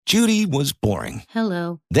Judy was boring.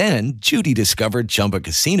 Hello. Then Judy discovered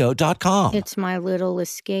ChumbaCasino.com. It's my little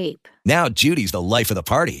escape. Now Judy's the life of the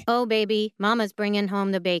party. Oh, baby, mama's bringing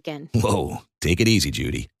home the bacon. Whoa, take it easy,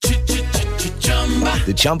 Judy.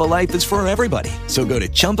 The Chumba life is for everybody. So go to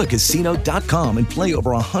ChumbaCasino.com and play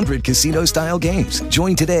over 100 casino-style games.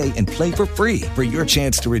 Join today and play for free for your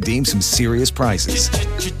chance to redeem some serious prizes.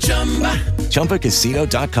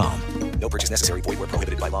 ChumbaCasino.com. No purchase necessary. Void where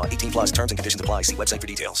prohibited by law. 18 plus terms and conditions apply. See website for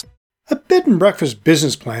details. A bed and breakfast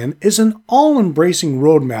business plan is an all-embracing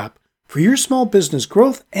roadmap for your small business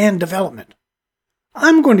growth and development.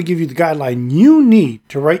 I'm going to give you the guideline you need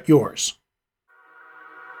to write yours.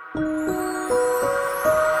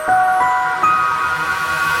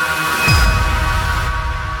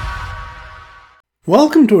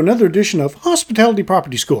 Welcome to another edition of Hospitality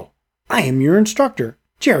Property School. I am your instructor,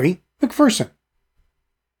 Jerry McPherson.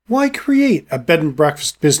 Why create a bed and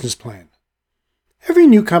breakfast business plan? Every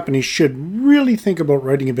new company should really think about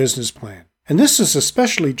writing a business plan, and this is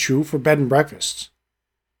especially true for bed and breakfasts.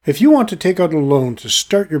 If you want to take out a loan to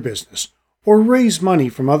start your business or raise money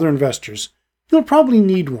from other investors, you'll probably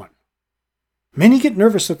need one. Many get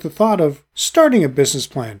nervous at the thought of starting a business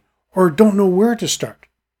plan or don't know where to start.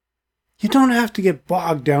 You don't have to get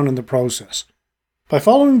bogged down in the process. By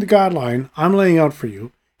following the guideline I'm laying out for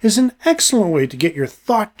you is an excellent way to get your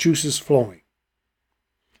thought juices flowing.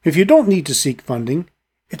 If you don't need to seek funding,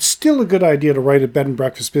 it's still a good idea to write a bed and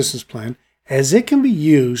breakfast business plan, as it can be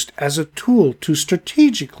used as a tool to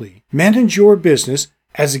strategically manage your business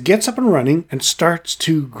as it gets up and running and starts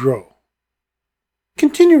to grow.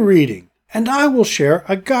 Continue reading, and I will share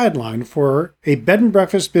a guideline for a bed and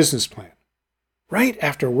breakfast business plan right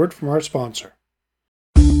after a word from our sponsor.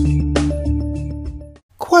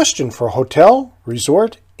 Question for hotel,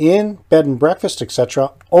 resort, inn, bed and breakfast,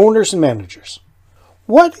 etc. owners and managers.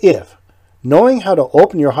 What if, knowing how to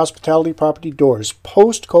open your hospitality property doors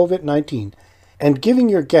post-COVID-19 and giving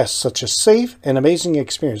your guests such a safe and amazing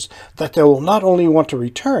experience that they will not only want to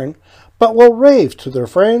return, but will rave to their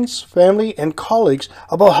friends, family, and colleagues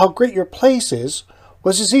about how great your place is,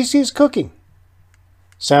 was as easy as cooking?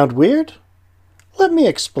 Sound weird? Let me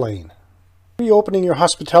explain. Reopening your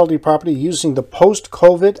hospitality property using the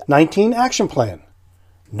post-COVID-19 action plan.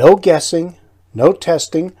 No guessing, no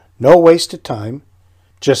testing, no wasted time.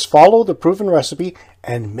 Just follow the proven recipe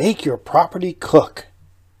and make your property cook.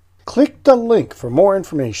 Click the link for more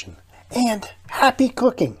information. And happy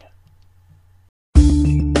cooking!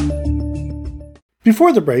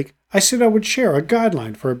 Before the break, I said I would share a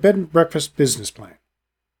guideline for a bed and breakfast business plan.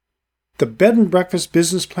 The Bed and Breakfast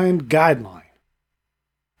Business Plan Guideline.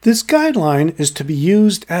 This guideline is to be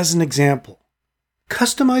used as an example.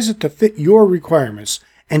 Customize it to fit your requirements,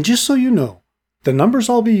 and just so you know, the numbers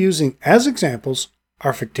I'll be using as examples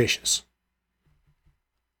are fictitious.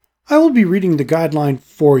 I will be reading the guideline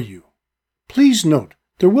for you. Please note,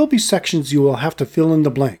 there will be sections you will have to fill in the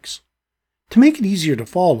blanks. To make it easier to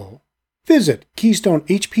follow, visit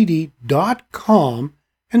KeystoneHPD.com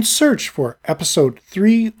and search for episode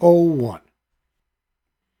 301.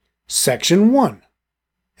 Section 1.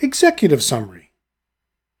 Executive Summary.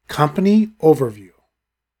 Company Overview.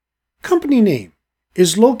 Company name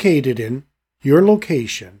is located in your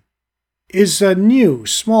location. Is a new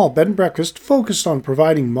small bed and breakfast focused on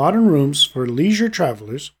providing modern rooms for leisure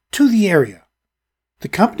travelers to the area. The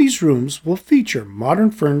company's rooms will feature modern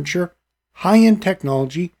furniture, high-end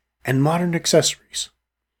technology, and modern accessories.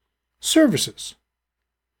 Services.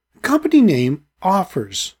 The company name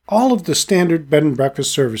offers all of the standard bed and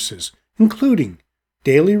breakfast services, including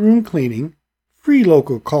daily room cleaning, free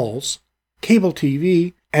local calls, cable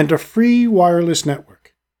TV, and a free wireless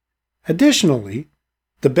network. Additionally,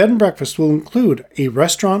 the bed and breakfast will include a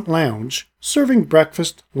restaurant lounge serving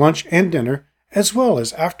breakfast, lunch, and dinner, as well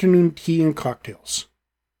as afternoon tea and cocktails.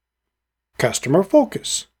 Customer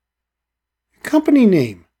focus. The company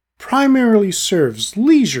name primarily serves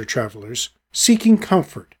leisure travelers seeking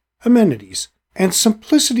comfort, amenities, and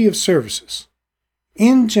simplicity of services.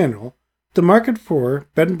 In general, the market for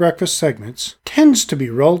bed and breakfast segments tends to be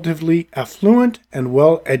relatively affluent and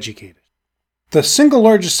well-educated. The single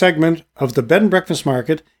largest segment of the bed and breakfast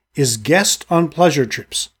market is guest on pleasure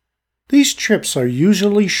trips. These trips are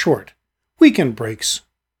usually short, weekend breaks,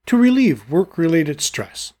 to relieve work-related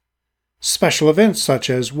stress. Special events such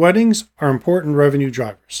as weddings are important revenue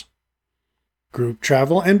drivers. Group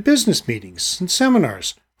travel and business meetings and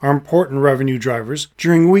seminars are important revenue drivers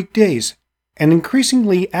during weekdays and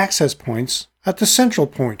increasingly access points at the central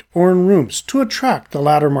point or in rooms to attract the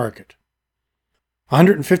latter market.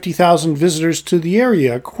 150,000 visitors to the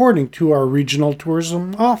area according to our regional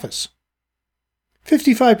tourism office.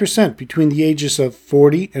 55% between the ages of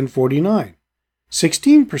 40 and 49,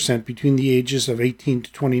 16% between the ages of 18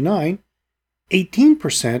 to 29,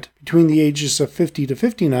 18% between the ages of 50 to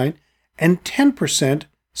 59, and 10%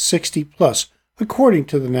 60 plus, according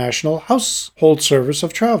to the National Household Service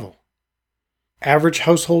of Travel. Average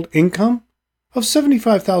household income of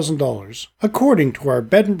 $75,000, according to our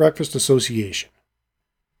Bed and Breakfast Association.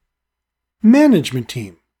 Management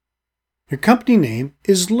team. Your company name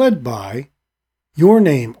is led by your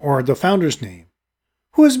name or the founder's name,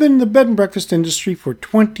 who has been in the bed and breakfast industry for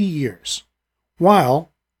 20 years,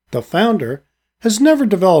 while the founder has never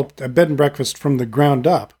developed a bed and breakfast from the ground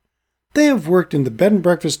up. They have worked in the bed and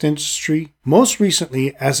breakfast industry most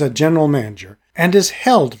recently as a general manager and has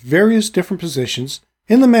held various different positions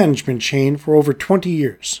in the management chain for over 20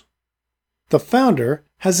 years. The founder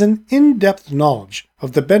has an in-depth knowledge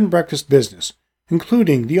of the bed and breakfast business,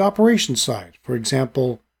 including the operations side, for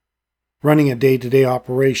example, running a day-to-day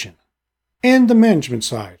operation, and the management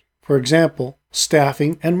side, for example,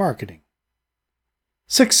 staffing and marketing.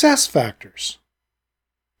 Success factors.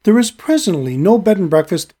 There is presently no bed and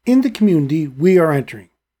breakfast in the community we are entering.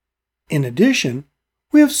 In addition,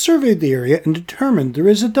 we have surveyed the area and determined there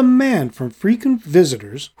is a demand from frequent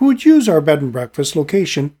visitors who would use our bed and breakfast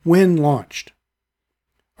location when launched.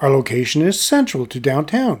 Our location is central to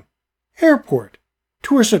downtown, airport,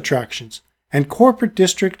 tourist attractions, and corporate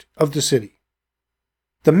district of the city.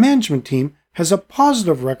 The management team has a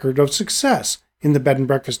positive record of success in the bed and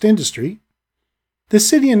breakfast industry. The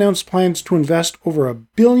city announced plans to invest over $1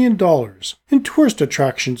 billion in tourist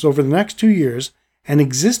attractions over the next 2 years, and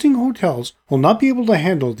existing hotels will not be able to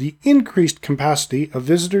handle the increased capacity of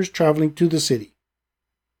visitors traveling to the city.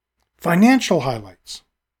 Financial highlights.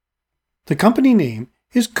 The company name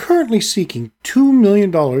is currently seeking $2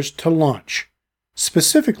 million to launch.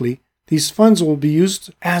 Specifically, these funds will be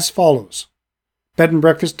used as follows: bed and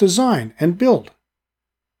breakfast design and build,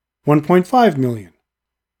 $1.5 million.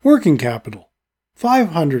 Working capital,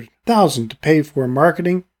 $500,000 to pay for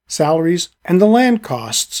marketing, salaries, and the land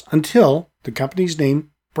costs until the company's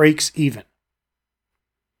name breaks even.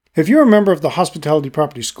 If you're a member of the Hospitality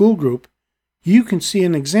Property School Group, you can see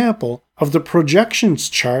an example of the projections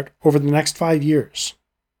chart over the next 5 years.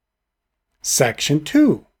 Section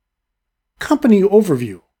 2. Company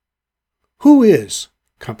Overview. Who is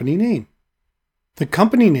company name? The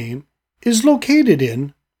company name is located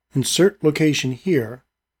in, insert location here,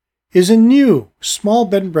 is a new small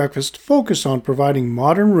bed and breakfast focused on providing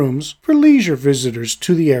modern rooms for leisure visitors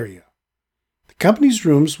to the area. The company's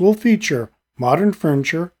rooms will feature modern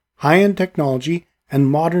furniture, high-end technology, and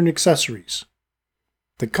modern accessories.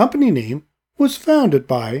 The company name was founded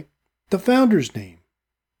by the founder's name.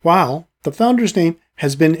 While the founder's name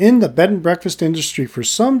has been in the bed and breakfast industry for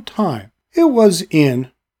some time, it was in,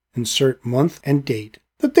 insert month and date,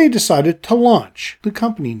 that they decided to launch the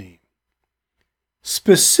company name.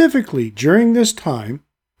 Specifically during this time,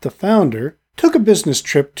 the founder took a business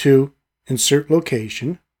trip to, insert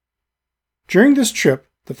location. During this trip,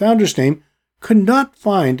 the founder's name could not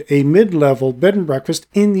find a mid-level bed and breakfast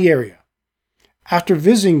in the area. After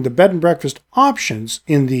visiting the bed and breakfast options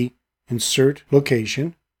in the, insert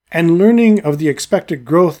location, and learning of the expected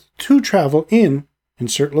growth to travel in,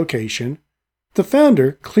 insert location, the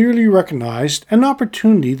founder clearly recognized an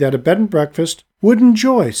opportunity that a bed and breakfast would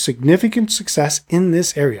enjoy significant success in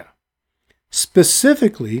this area.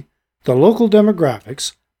 Specifically, the local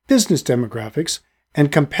demographics, business demographics,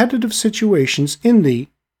 and competitive situations in the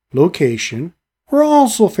location were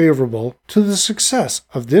also favorable to the success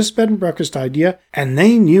of this bed and breakfast idea, and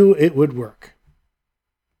they knew it would work.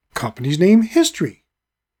 Company's name history.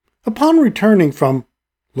 Upon returning from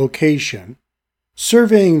location,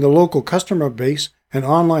 surveying the local customer base and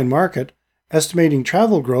online market, estimating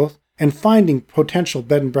travel growth, and finding potential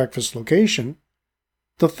bed and breakfast location,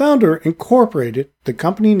 the founder incorporated the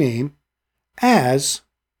company name as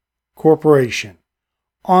corporation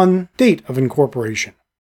on date of incorporation.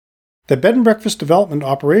 The bed and breakfast development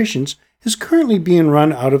operations is currently being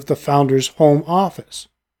run out of the founder's home office.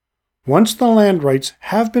 Once the land rights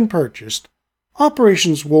have been purchased,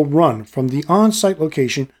 operations will run from the on-site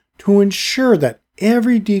location to ensure that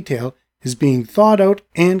every detail is being thought out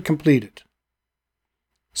and completed.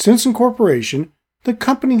 Since incorporation, the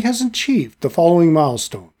company has achieved the following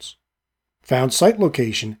milestones: found site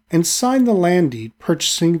location and signed the land deed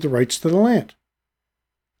purchasing the rights to the land.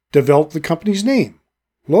 Developed the company's name,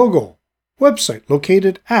 logo, website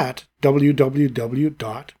located at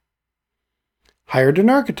www. Hired an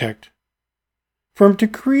architect firm to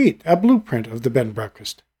create a blueprint of the bed and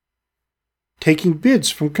breakfast. Taking bids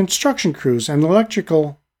from construction crews and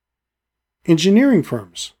electrical engineering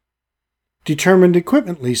firms. determined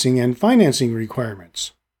equipment leasing and financing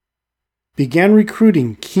requirements, began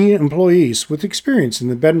recruiting key employees with experience in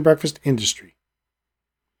the bed and breakfast industry.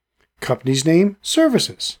 Company's name,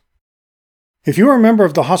 services. If you are a member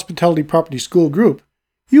of the Hospitality Property School group,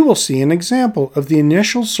 you will see an example of the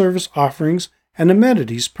initial service offerings and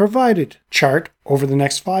amenities provided chart over the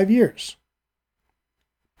next 5 years.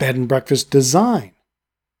 Bed and breakfast design.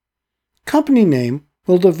 Company name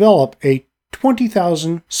will develop a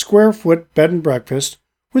 20,000 square foot bed and breakfast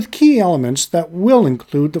with key elements that will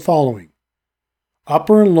include the following: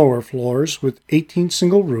 upper and lower floors with 18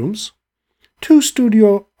 single rooms, 2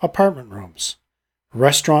 studio apartment rooms,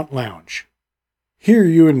 restaurant lounge. Here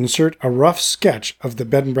you would insert a rough sketch of the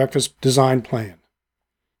bed and breakfast design plan.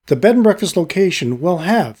 The bed and breakfast location will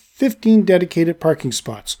have 15 dedicated parking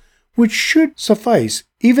spots, which should suffice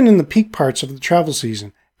even in the peak parts of the travel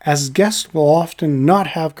season, as guests will often not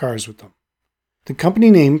have cars with them. The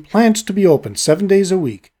company name plans to be open 7 days a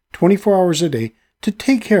week, 24 hours a day, to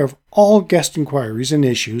take care of all guest inquiries and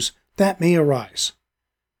issues that may arise.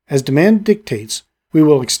 As demand dictates, we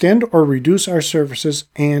will extend or reduce our services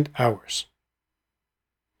and hours.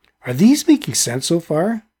 Are these making sense so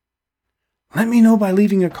far? Let me know by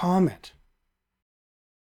leaving a comment.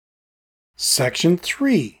 Section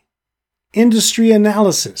 3. Industry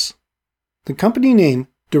Analysis. The company name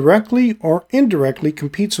directly or indirectly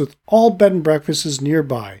competes with all bed and breakfasts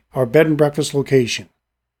nearby our bed and breakfast location.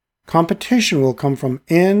 Competition will come from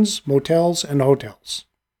inns, motels, and hotels.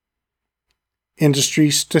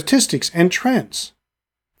 Industry statistics and trends.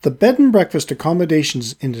 The bed and breakfast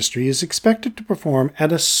accommodations industry is expected to perform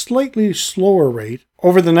at a slightly slower rate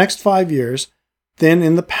over the next 5 years than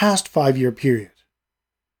in the past 5-year period.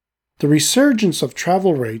 The resurgence of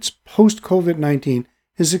travel rates post-COVID-19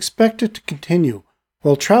 is expected to continue,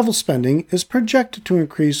 while travel spending is projected to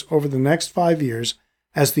increase over the next 5 years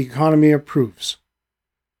as the economy improves.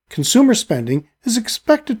 Consumer spending is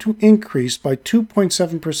expected to increase by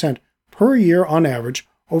 2.7% per year on average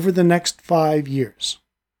over the next 5 years.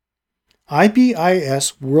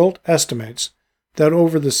 IBIS World estimates that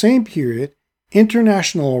over the same period,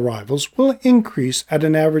 international arrivals will increase at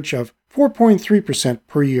an average of 4.3%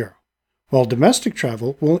 per year, while domestic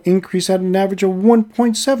travel will increase at an average of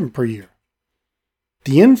 1.7% per year.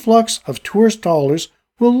 The influx of tourist dollars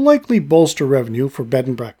will likely bolster revenue for bed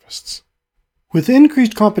and breakfasts. With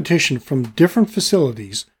increased competition from different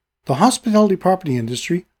facilities, the hospitality property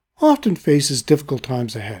industry often faces difficult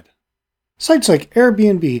times ahead. Sites like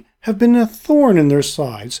Airbnb have been a thorn in their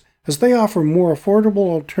sides as they offer a more affordable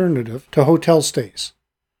alternative to hotel stays.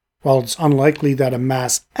 While it's unlikely that a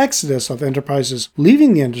mass exodus of enterprises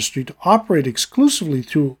leaving the industry to operate exclusively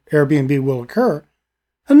through Airbnb will occur,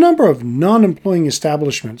 a number of non-employing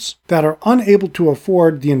establishments that are unable to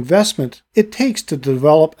afford the investment it takes to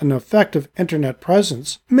develop an effective internet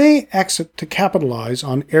presence may exit to capitalize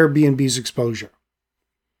on Airbnb's exposure.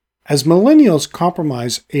 As millennials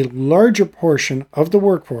comprise a larger portion of the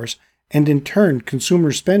workforce and in turn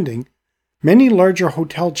consumer spending, many larger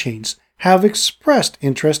hotel chains have expressed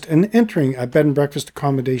interest in entering a bed and breakfast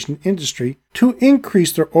accommodation industry to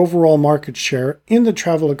increase their overall market share in the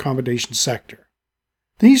travel accommodation sector.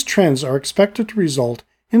 These trends are expected to result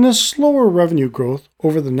in a slower revenue growth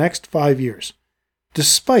over the next 5 years,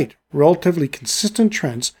 despite relatively consistent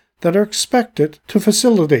trends that are expected to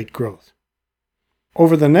facilitate growth.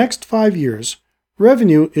 Over the next 5 years,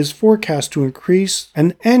 revenue is forecast to increase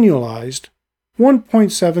an annualized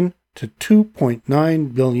 $1.7 to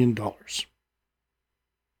 $2.9 billion.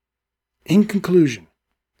 In conclusion,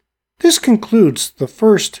 this concludes the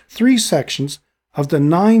first 3 sections of the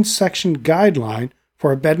 9-section guideline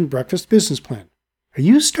for a bed and breakfast business plan. Are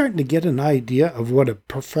you starting to get an idea of what a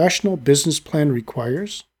professional business plan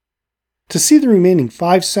requires? To see the remaining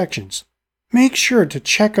 5 sections, make sure to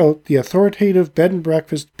check out the Authoritative Bed and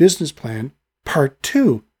Breakfast Business Plan Part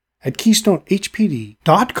 2 at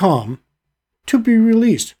KeystoneHPD.com to be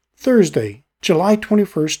released Thursday, July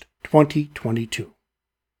 21st, 2022.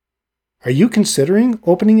 Are you considering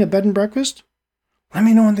opening a bed and breakfast? Let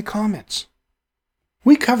me know in the comments.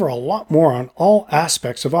 We cover a lot more on all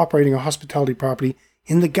aspects of operating a hospitality property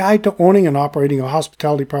in the Guide to Owning and Operating a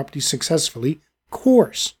Hospitality Property Successfully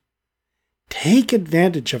course. Take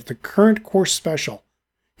advantage of the current course special.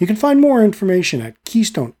 You can find more information at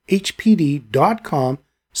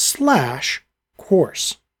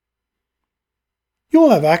keystonehpd.com/course. You'll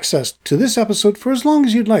have access to this episode for as long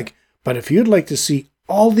as you'd like, but if you'd like to see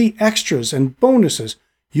all the extras and bonuses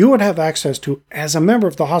you would have access to as a member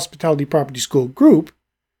of the Hospitality Property School group,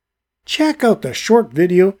 check out the short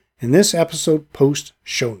video in this episode post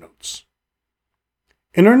show notes.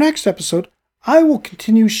 In our next episode, I will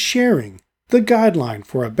continue sharing the guideline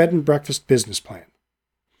for a bed and breakfast business plan.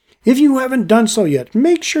 If you haven't done so yet,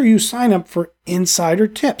 make sure you sign up for Insider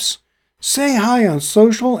Tips. Say hi on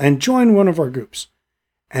social and join one of our groups.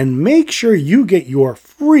 And make sure you get your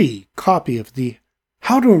free copy of the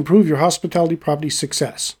How to Improve Your Hospitality Property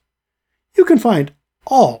Success. You can find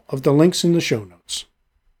all of the links in the show notes.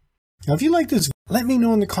 Now, if you like this, let me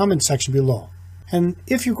know in the comments section below, and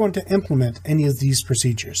if you're going to implement any of these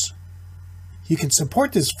procedures. You can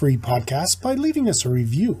support this free podcast by leaving us a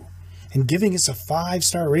review and giving us a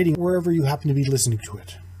 5-star rating wherever you happen to be listening to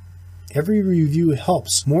it. Every review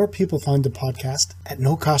helps more people find the podcast at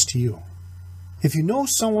no cost to you. If you know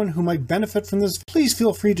someone who might benefit from this, please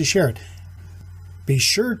feel free to share it. Be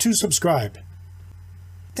sure to subscribe.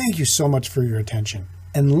 Thank you so much for your attention,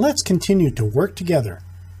 and let's continue to work together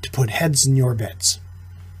to put heads in your beds.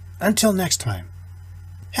 Until next time,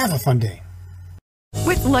 have a fun day.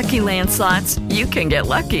 With Lucky Land Slots, you can get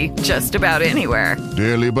lucky just about anywhere.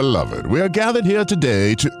 Dearly beloved, we are gathered here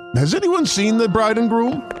today to... Has anyone seen the bride and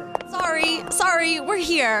groom? Sorry, we're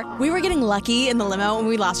here. We were getting lucky in the limo and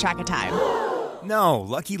we lost track of time. No,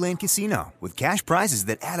 Lucky Land Casino, with cash prizes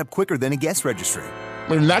that add up quicker than a guest registry.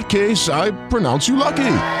 In that case, I pronounce you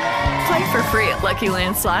lucky. Play for free at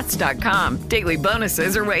LuckyLandSlots.com. Daily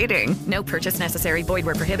bonuses are waiting. No purchase necessary. Void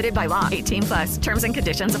where prohibited by law. 18+. Terms and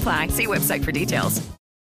conditions apply. See website for details.